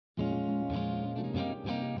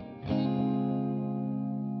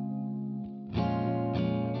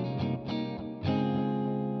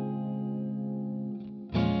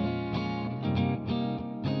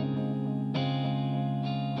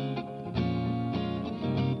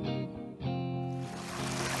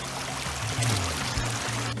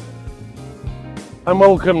And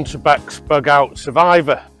welcome to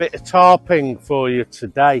bexbugoutsurvivor. Bit of tarping for you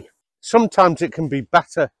today. Sometimes it can be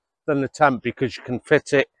better than the tent because you can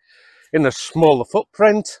fit it in a smaller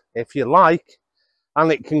footprint if you like,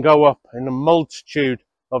 and it can go up in a multitude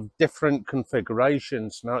of different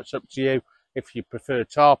configurations. Now it's up to you if you prefer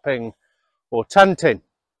tarping or tenting,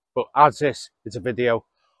 but as this is a video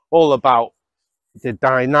all about the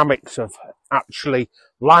dynamics of actually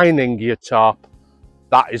lining your tarp,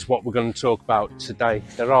 that is what we're going to talk about today.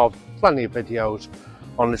 There are plenty of videos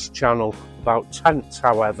on this channel about tents,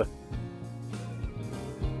 however.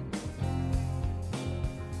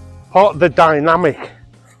 Part of the dynamic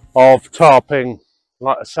of tarping,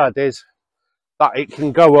 like I said, is that it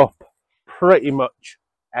can go up pretty much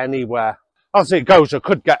anywhere. As it goes, I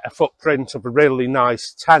could get a footprint of a really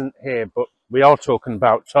nice tent here, but we are talking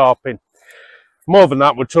about tarping. More than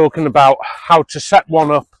that, we're talking about how to set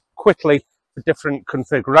one up quickly for different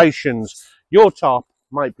configurations. Your tarp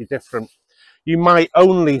might be different. You might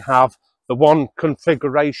only have the one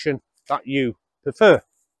configuration that you prefer,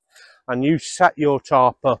 and you set your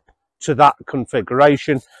tarp up to that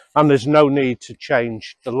configuration, and there's no need to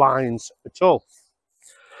change the lines at all.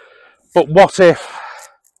 But what if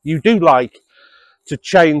you do like to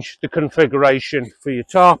change the configuration for your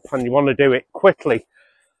tarp and you want to do it quickly?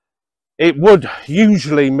 It would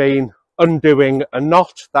usually mean undoing a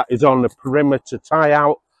knot that is on the perimeter tie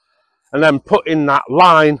out and then putting that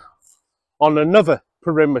line on another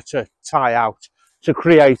perimeter tie out to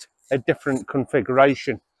create a different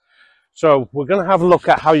configuration. So we're going to have a look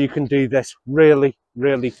at how you can do this really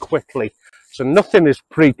quickly. So nothing is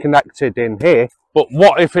pre-connected in here, but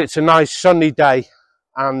what if it's a nice sunny day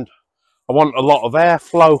and I want a lot of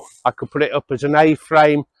airflow? I could put it up as an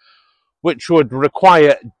A-frame, which would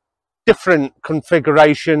require different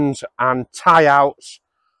configurations and tie outs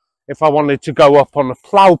if I wanted to go up on a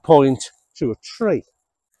plough point to a tree,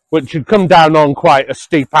 which would come down on quite a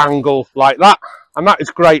steep angle like that. And that is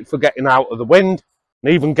great for getting out of the wind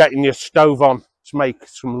and even getting your stove on to make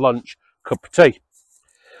some lunch, cup of tea.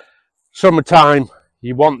 Summertime,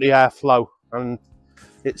 you want the airflow and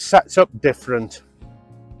it sets up different.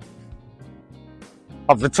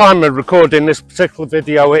 At the time of recording this particular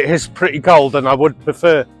video, it is pretty cold and I would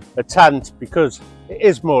prefer a tent because it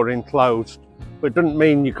is more enclosed, but it doesn't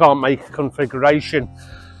mean you can't make a configuration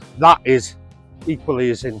that is equally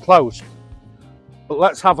as enclosed. But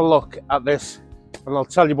let's have a look at this and I'll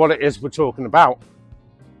tell you what it is we're talking about.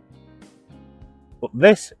 But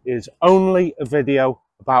this is only a video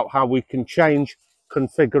about how we can change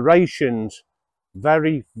configurations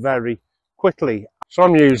very quickly. So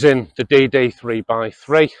I'm using the DD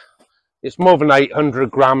 3x3. It's more than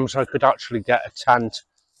 800 grams. I could actually get a tent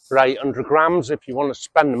for 800 grams if you want to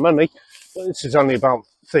spend the money, but this is only about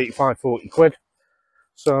 35–40 quid.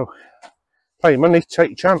 So pay your money, take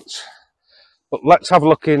your chance. But let's have a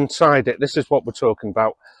look inside it. This is what we're talking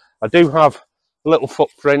about. I do have a little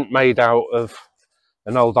footprint made out of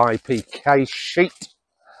an old IPK sheet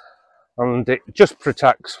and it just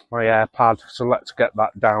protects my air pad, so let's get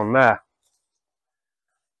that down there.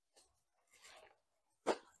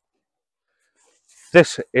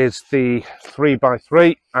 This is the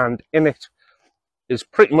 3x3 and in it is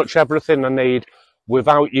pretty much everything I need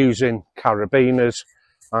without using carabiners,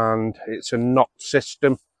 and it's a knot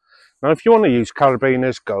system. Now if you want to use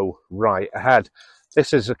carabiners, go right ahead.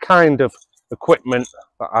 This is a kind of equipment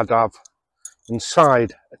that I'd have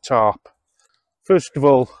inside a tarp. First of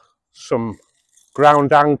all, some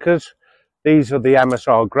ground anchors. These are the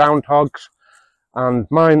MSR groundhogs and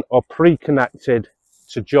mine are pre-connected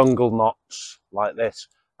to jungle knots like this.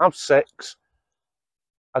 I have 6.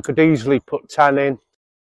 I could easily put 10 in.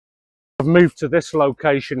 I've moved to this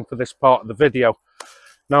location for this part of the video.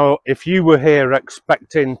 Now if you were here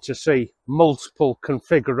expecting to see multiple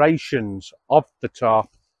configurations of the tarp,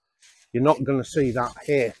 you're not going to see that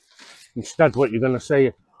here. Instead what you're going to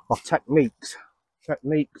see are techniques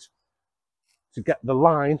to get the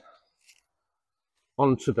line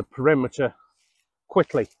onto the perimeter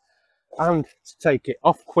quickly and to take it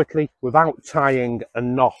off quickly without tying a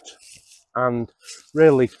knot, and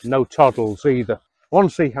really no toddles either. I want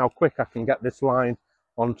to see how quick I can get this line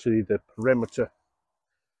onto the perimeter,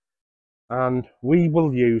 and we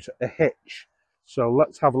will use a hitch. So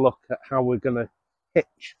let's have a look at how we're going to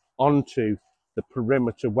hitch onto the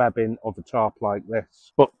perimeter webbing of a tarp like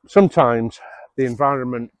this. But sometimes the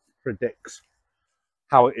environment predicts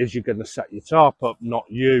how it is you're going to set your tarp up, not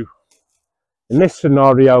you. In this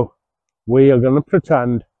scenario, we are going to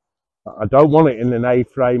pretend that I don't want it in an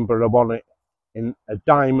A-frame, but I want it in a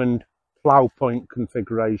diamond plough point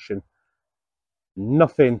configuration.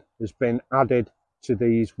 Nothing has been added to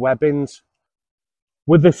these webbings.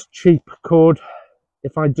 With this cheap cord,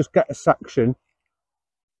 if I just get a section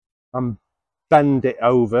and bend it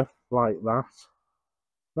over like that,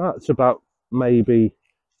 that's about maybe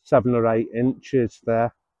 7 or 8 inches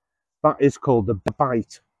there. That is called the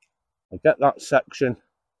bite. I get that section,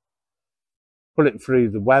 put it through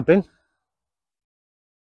the webbing,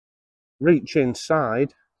 reach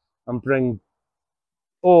inside and bring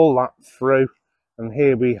all that through, and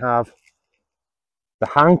here we have the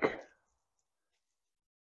hank.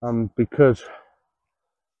 And because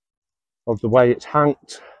of the way it's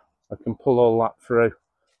hanked, I can pull all that through.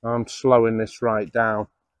 I'm slowing this right down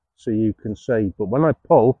so you can see, but when I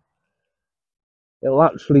pull, it'll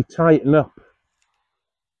actually tighten up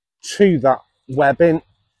to that webbing.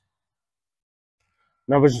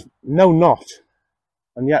 Now there's no knot,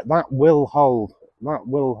 and yet that will hold. That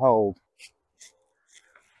will hold.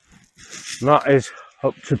 And that is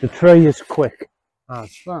up to the tree as quick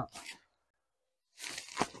as that.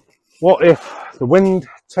 What if the wind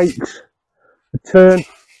takes a turn,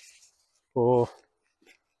 or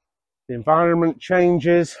the environment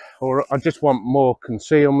changes, or I just want more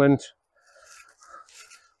concealment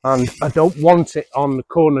and I don't want it on the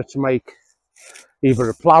corner to make either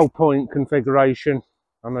a plough point configuration,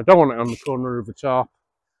 and I don't want it on the corner of the top?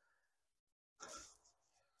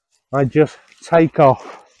 I just take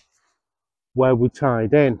off where we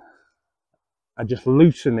tied in. I just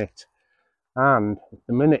loosen it, and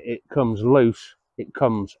the minute it comes loose, it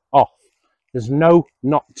comes off. There's no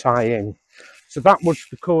knot tying. So that was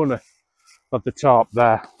the corner of the tarp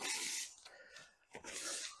there.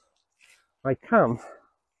 I can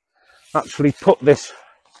actually put this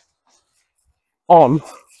on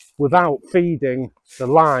without feeding the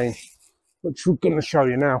line, which we're going to show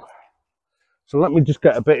you now. So let me just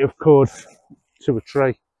get a bit of cord to a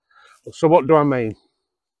tree. So what do I mean?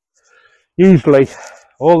 Usually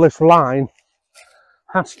all this line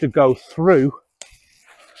has to go through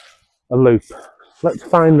a loop. Let's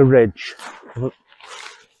find the ridge.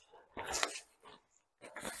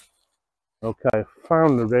 Okay,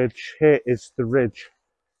 found the ridge. Here is the ridge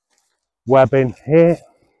webbing here.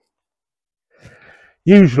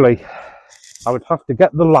 Usually I would have to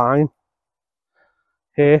get the line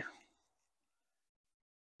here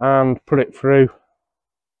and put it through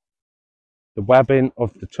the webbing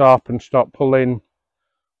of the tarp and start pulling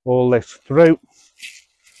all this through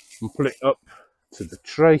and put it up to the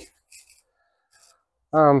tree,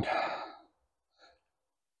 and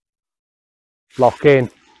lock in.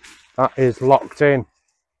 That is locked in.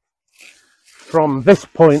 From this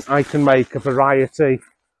point I can make a variety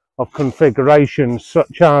of configurations,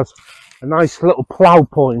 such as a nice little plough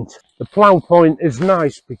point. The plough point is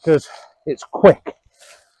nice because it's quick.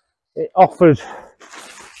 It offers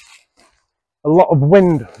a lot of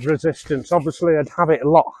wind resistance. Obviously I'd have it a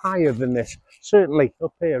lot higher than this, certainly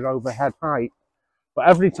up here overhead height, but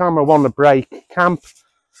every time I want to break camp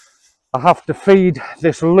I have to feed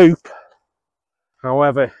this loop.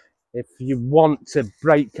 However, if you want to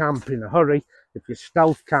break camp in a hurry, if you're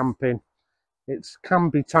stealth camping, it can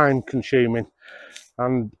be time consuming,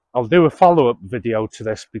 and I'll do a follow-up video to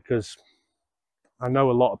this because I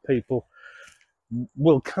know a lot of people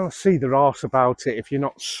will kind of see their arse about it if you're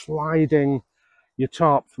not sliding your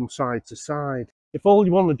tarp from side to side. If all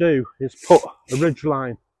you want to do is put a ridge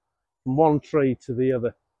line from one tree to the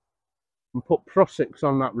other and put prussics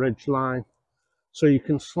on that ridge line so you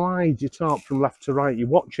can slide your tarp from left to right, you're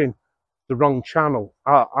watching the wrong channel.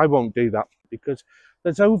 I won't do that because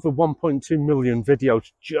there's over 1.2 million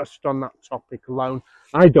videos just on that topic alone.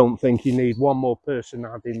 I don't think you need one more person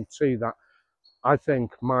adding to that. I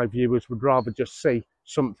think my viewers would rather just see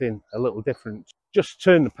something a little different. Just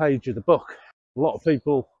turn the page of the book. A lot of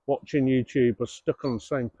people watching YouTube are stuck on the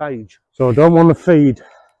same page. So I don't want to feed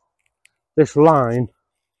this line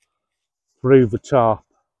through the tarp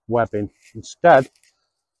webbing. Instead,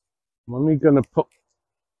 I'm only going to put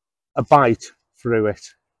a bite through it.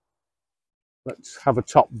 Let's have a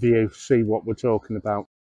top view, see what we're talking about.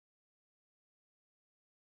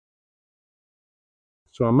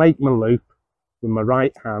 So I make my loop with my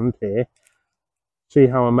right hand here. See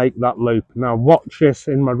how I make that loop. Now watch this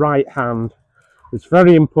in my right hand. It's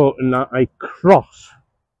very important that I cross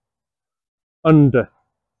under,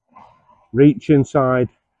 reach inside,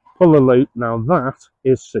 pull a loop. Now that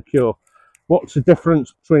is secure. What's the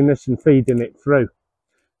difference between this and feeding it through?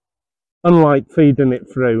 Unlike feeding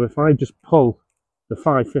it through, if I just pull the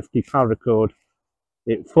 550 paracord,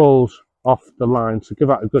 it falls off the line. So give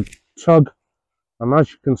that a good tug, and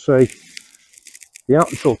as you can see, the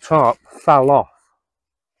actual tarp fell off,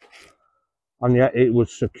 and yet it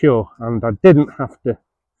was secure, and I didn't have to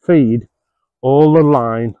feed all the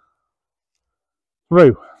line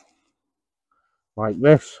through like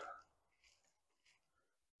this.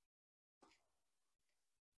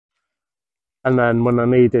 And then when I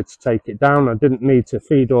needed to take it down, I didn't need to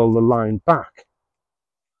feed all the line back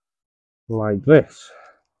like this.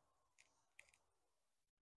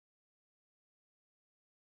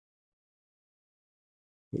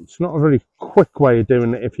 It's not a very quick way of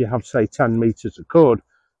doing it if you have, say, 10 meters of cord.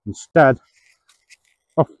 Instead,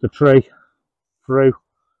 off the tree, through.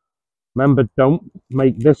 Remember, don't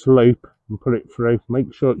make this loop and put it through.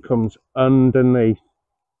 Make sure it comes underneath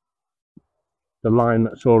the line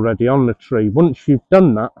that's already on the tree. Once you've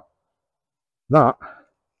done that, that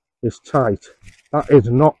is tight. That is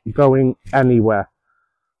not going anywhere.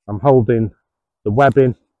 I'm holding the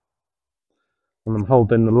webbing and I'm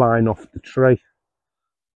holding the line off the tree.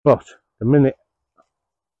 But the minute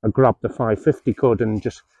I grab the 550 cord and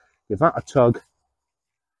just give that a tug,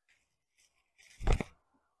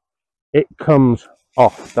 it comes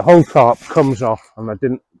off. The whole tarp comes off, and I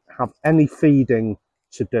didn't have any feeding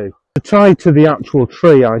to do. To tie to the actual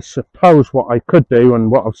tree, I suppose what I could do, and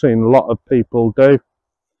what I've seen a lot of people do,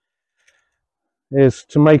 is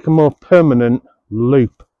to make a more permanent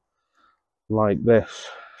loop like this.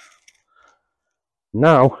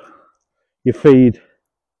 Now you feed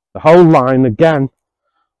the whole line again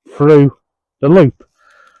through the loop.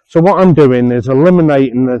 So what I'm doing is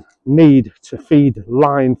eliminating the need to feed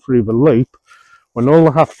line through the loop, when all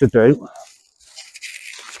I have to do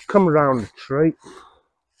is come around the tree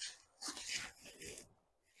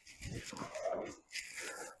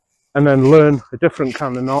and then learn a different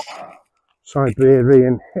kind of knot,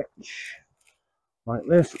 Siberian hitch, like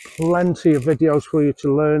this. Plenty of videos for you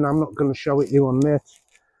to learn. I'm not going to show it you on this,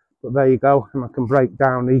 but there you go, and I can break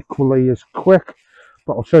down equally as quick,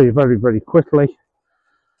 but I'll show you very, very quickly.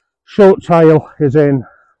 Short tail is in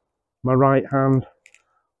my right hand,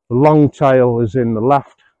 the long tail is in the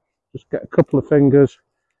left. Just get a couple of fingers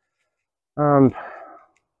and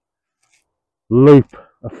loop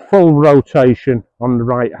a full rotation on the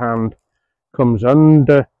right hand, comes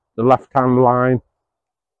under the left hand line,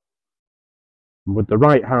 and with the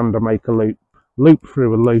right hand I make a loop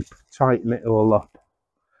through a loop, tighten it all up,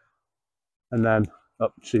 and then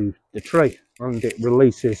up to the tree, and it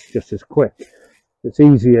releases just as quick. It's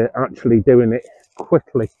easier actually doing it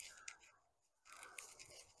quickly.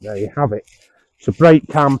 There you have it. So break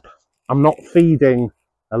camp, I'm not feeding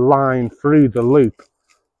a line through the loop.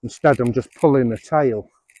 Instead, I'm just pulling the tail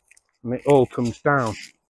and it all comes down.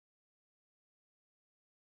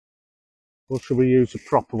 Or should we use a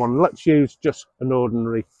proper one? Let's use just an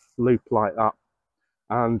ordinary loop like that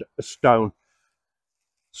and a stone.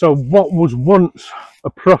 So what was once a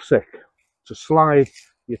prusik, to slide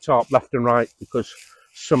your tarp left and right, because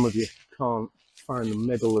some of you can't find the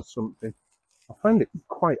middle or something. I find it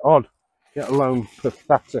quite odd, let alone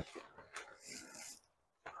pathetic.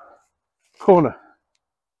 Corner,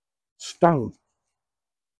 stone.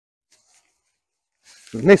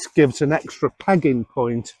 And this gives an extra pegging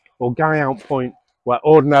point or guy out point where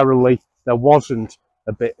ordinarily there wasn't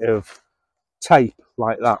a bit of tape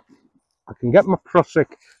like that. I can get my prusik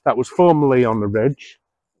that was formerly on the ridge,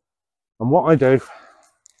 and what I do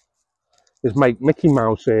is make Mickey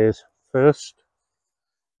Mouse ears first,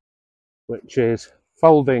 which is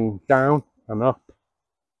folding down and up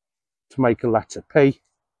to make a letter P.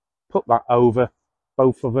 Put that over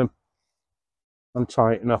both of them and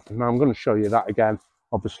tighten up. Now I'm going to show you that again,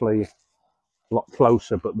 obviously a lot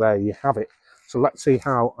closer, but there you have it. So let's see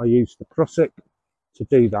how I use the prusik to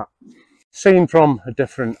do that. Seen from a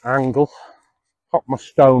different angle, pop my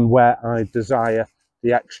stone where I desire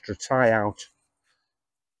the extra tie out.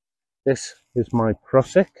 This is my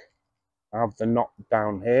prusik. I have the knot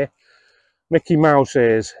down here. Mickey Mouse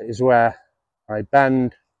ears is where I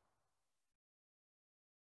bend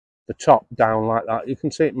the top down like that. You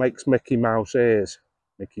can see it makes Mickey Mouse ears.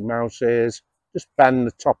 Mickey Mouse ears, just bend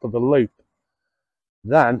the top of the loop.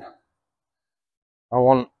 Then I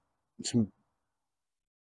want to,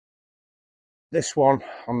 this one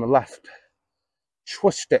on the left,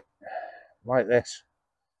 twist it like this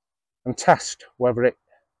and test whether it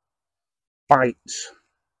bites.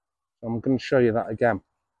 I'm going to show you that again.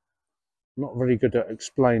 I'm not very good at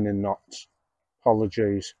explaining knots,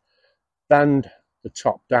 apologies. Bend the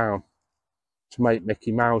top down to make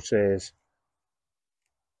Mickey Mouse ears.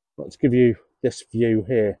 Let's give you this view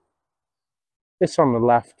here. This on the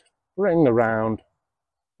left, bring around,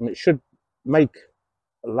 and it should make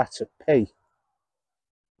a letter P,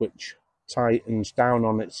 which tightens down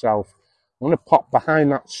on itself. I'm going to pop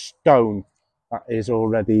behind that stone that is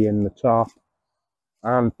already in the tarp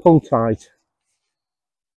and pull tight.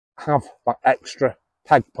 Have that extra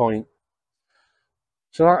peg point.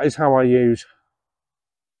 So that is how I use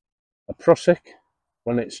a prusik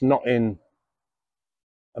when it's not in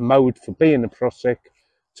a mode for being a prusik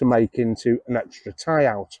to make into an extra tie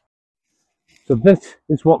out. So this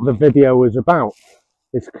is what the video is about,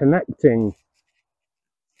 is connecting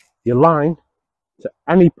your line to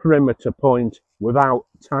any perimeter point without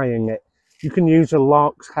tying it. You can use a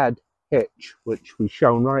lark's head hitch, which we've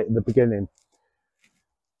shown right at the beginning.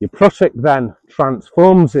 Your prusik then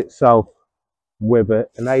transforms itself with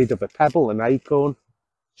an aid of a pebble, an acorn,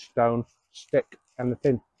 stone, stick,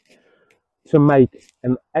 anything, to make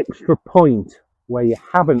an extra point where you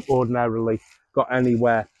haven't ordinarily got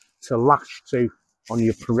anywhere to lash to on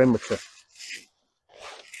your perimeter.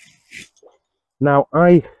 Now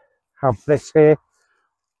I have this here,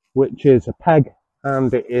 which is a peg,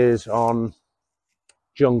 and it is on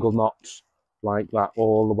jungle knots like that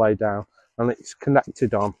all the way down, and it's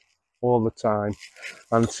connected on all the time.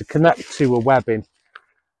 And to connect to a webbing,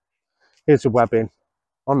 here's a webbing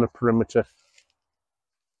on the perimeter,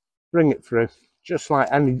 bring it through just like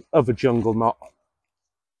any other jungle knot,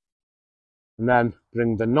 and then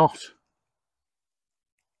bring the knot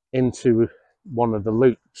into one of the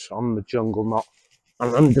loops on the jungle knot,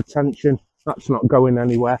 and under tension, that's not going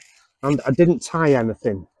anywhere. And I didn't tie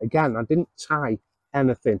anything. Again, I didn't tie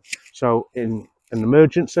anything. So in an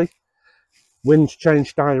emergency, winds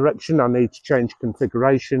change direction, I need to change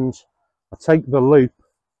configurations, I take the loop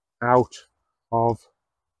out of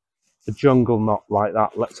the jungle knot like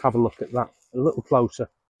that. Let's have a look at that a little closer.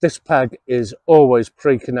 This peg is always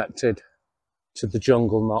pre-connected to the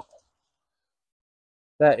jungle knot.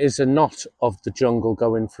 There is a knot of the jungle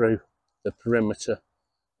going through the perimeter,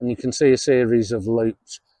 and you can see a series of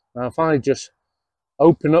loops. Now if I just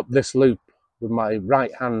open up this loop with my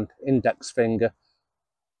right hand index finger,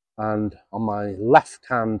 and on my left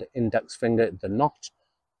hand index finger the knot,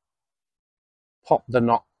 pop the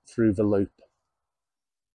knot through the loop.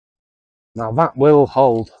 Now that will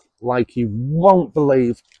hold like you won't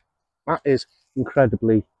believe. That is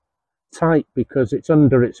incredibly tight because it's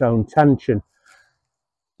under its own tension.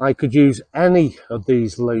 I could use any of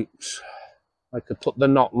these loops. I could put the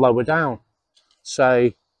knot lower down,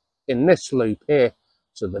 say in this loop here.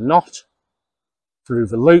 So the knot through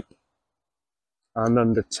the loop and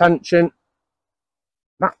under tension,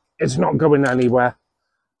 that is not going anywhere.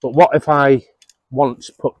 But what if I want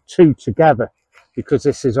to put two together, because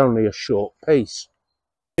this is only a short piece?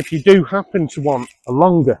 If you do happen to want a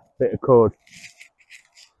longer bit of cord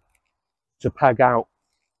to peg out,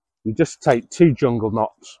 you just take two jungle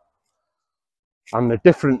knots, and a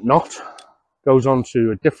different knot goes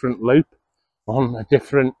onto a different loop on a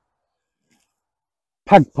different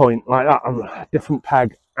peg point like that, on a different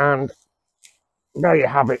peg, and there you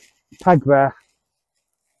have it. Peg there,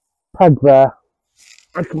 peg there.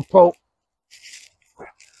 I can pull,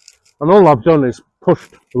 and all I've done is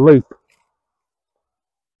pushed the loop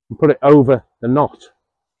and put it over the knot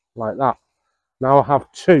like that. Now I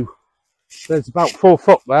have two. There's about 4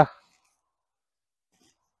 foot there,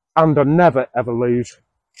 and I never ever lose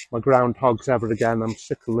my groundhogs ever again. I'm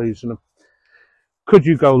sick of losing them. Could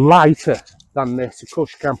you go lighter than this? Of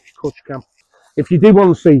course you can, of course you can. If you do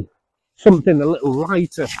want to see something a little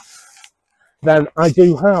lighter, then I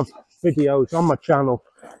do have videos on my channel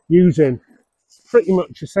using pretty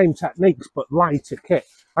much the same techniques but lighter kit.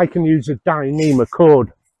 I can use a Dyneema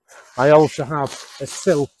cord. I also have a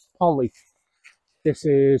sil poly. This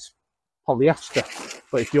is polyester,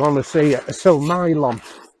 but if you want to see a sil nylon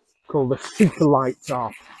called the super light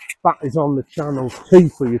top, that is on the channel too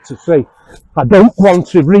for you to see. I don't want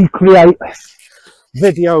to recreate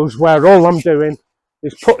videos where all I'm doing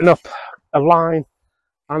is putting up a line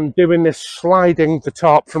and doing this sliding the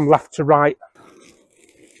tarp from left to right.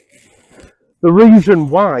 The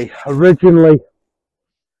reason why originally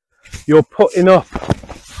you're putting up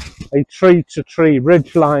a tree to tree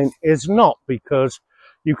ridge line is not because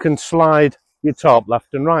you can slide your tarp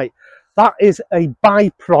left and right. That is a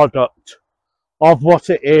byproduct of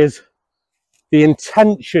what it is. The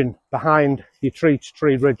intention behind your tree to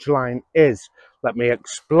tree ridge line is. Let me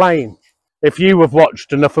explain. If you have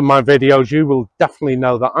watched enough of my videos, you will definitely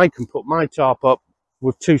know that I can put my tarp up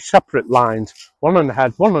with two separate lines, one on the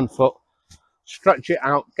head, one on foot, stretch it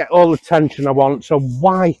out, get all the tension I want. So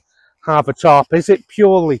why have a tarp? Is it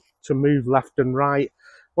purely to move left and right?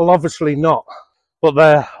 Well, obviously not. But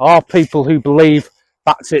there are people who believe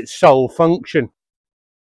that's its sole function.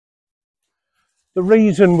 The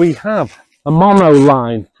reason we have a mono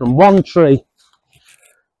line from one tree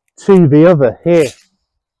to the other here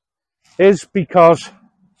is because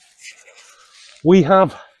we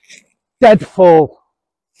have deadfall.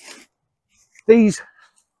 These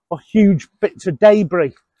or huge bits of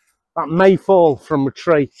debris that may fall from a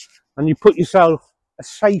tree, and you put yourself a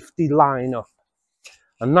safety line up.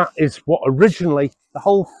 And that is what originally the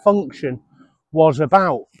whole function was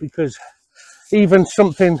about, because even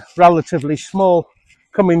something relatively small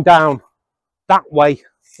coming down that way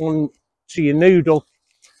onto your noodle,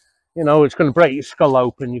 you know, it's going to break your skull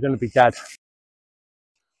open, you're going to be dead.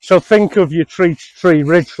 So think of your tree-to-tree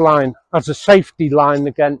ridge line as a safety line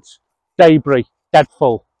against debris,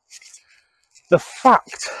 deadfall. The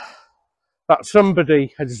fact that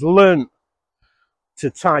somebody has learnt to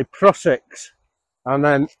tie prussics and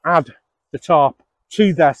then add the tarp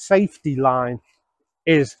to their safety line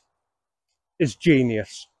is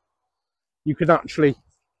genius. You can actually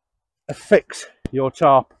affix your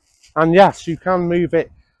tarp, and yes, you can move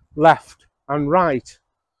it left and right,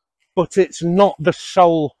 but it's not the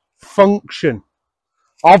sole function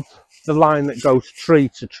of the line that goes tree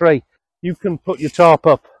to tree. You can put your tarp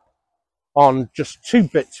up on just 2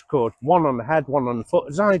 bits of cord, one on the head, one on the foot,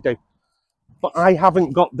 as I do. But I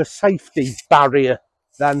haven't got the safety barrier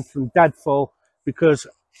then from deadfall, because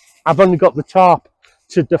I've only got the tarp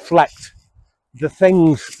to deflect the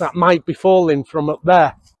things that might be falling from up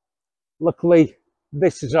there. Luckily,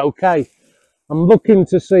 this is okay. I'm looking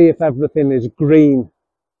to see if everything is green,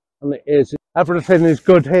 and it is. Everything is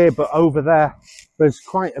good here, but over there, there's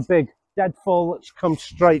quite a big deadfall that's come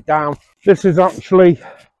straight down. This is actually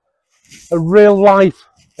a real life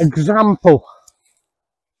example.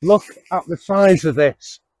 Look at the size of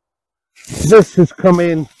this. This has come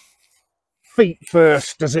in feet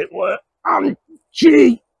first, as it were, and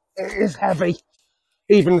gee, it is heavy.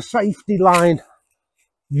 Even the safety line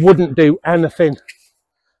wouldn't do anything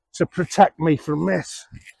to protect me from this.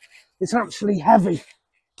 It's actually heavy.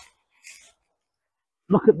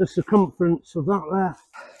 Look at the circumference of that there.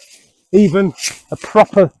 Even a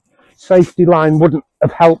proper safety line wouldn't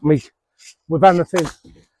have helped me with anything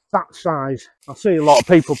that size. I see a lot of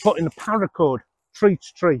people putting a paracord tree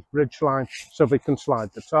to tree ridge line so they can slide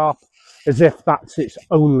the tarp, as if that's its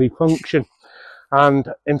only function. And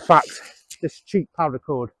in fact, this cheap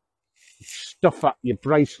paracord, stuff that your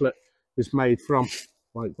bracelet is made from,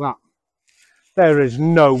 like that, there is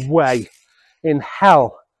no way in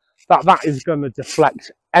hell that that is going to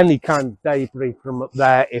deflect any kind of debris from up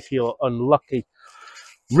there if you're unlucky.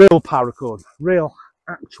 Real paracord, real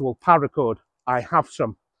actual paracord. I have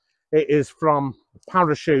some. It is from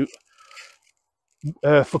parachute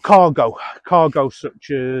for cargo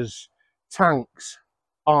such as tanks,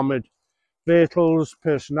 armoured vehicles,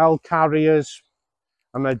 personnel carriers,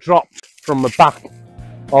 and they're dropped from the back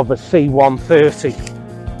of a C-130.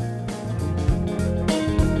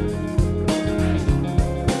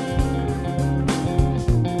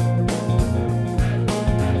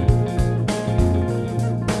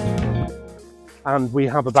 And we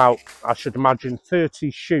have about, I should imagine, 30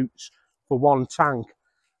 chutes for one tank,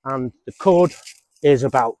 and the cord is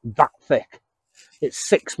about that thick. It's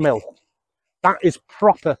 6mm. That is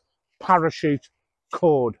proper parachute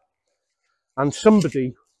cord. And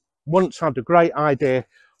somebody once had a great idea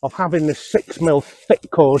of having this 6mm thick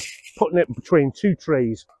cord, putting it between 2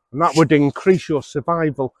 trees, and that would increase your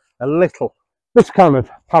survival a little. This kind of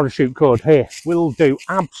parachute cord here will do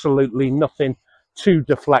absolutely nothing to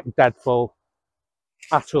deflect deadfall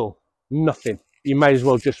at all. Nothing. You may as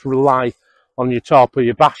well just rely on your tarp or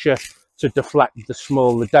your basher to deflect the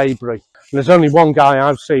smaller debris. And there's only one guy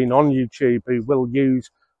I've seen on YouTube who will use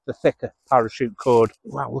the thicker parachute cord.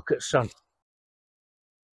 Wow, look at the sun.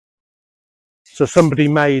 So somebody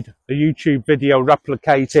made a YouTube video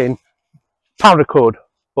replicating paracord,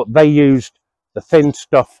 but they used the thin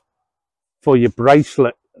stuff for your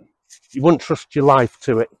bracelet. You wouldn't trust your life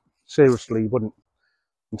to it. Seriously, you wouldn't.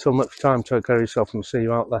 Until next time, take care of yourself and see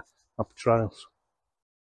you out there. Happy trails.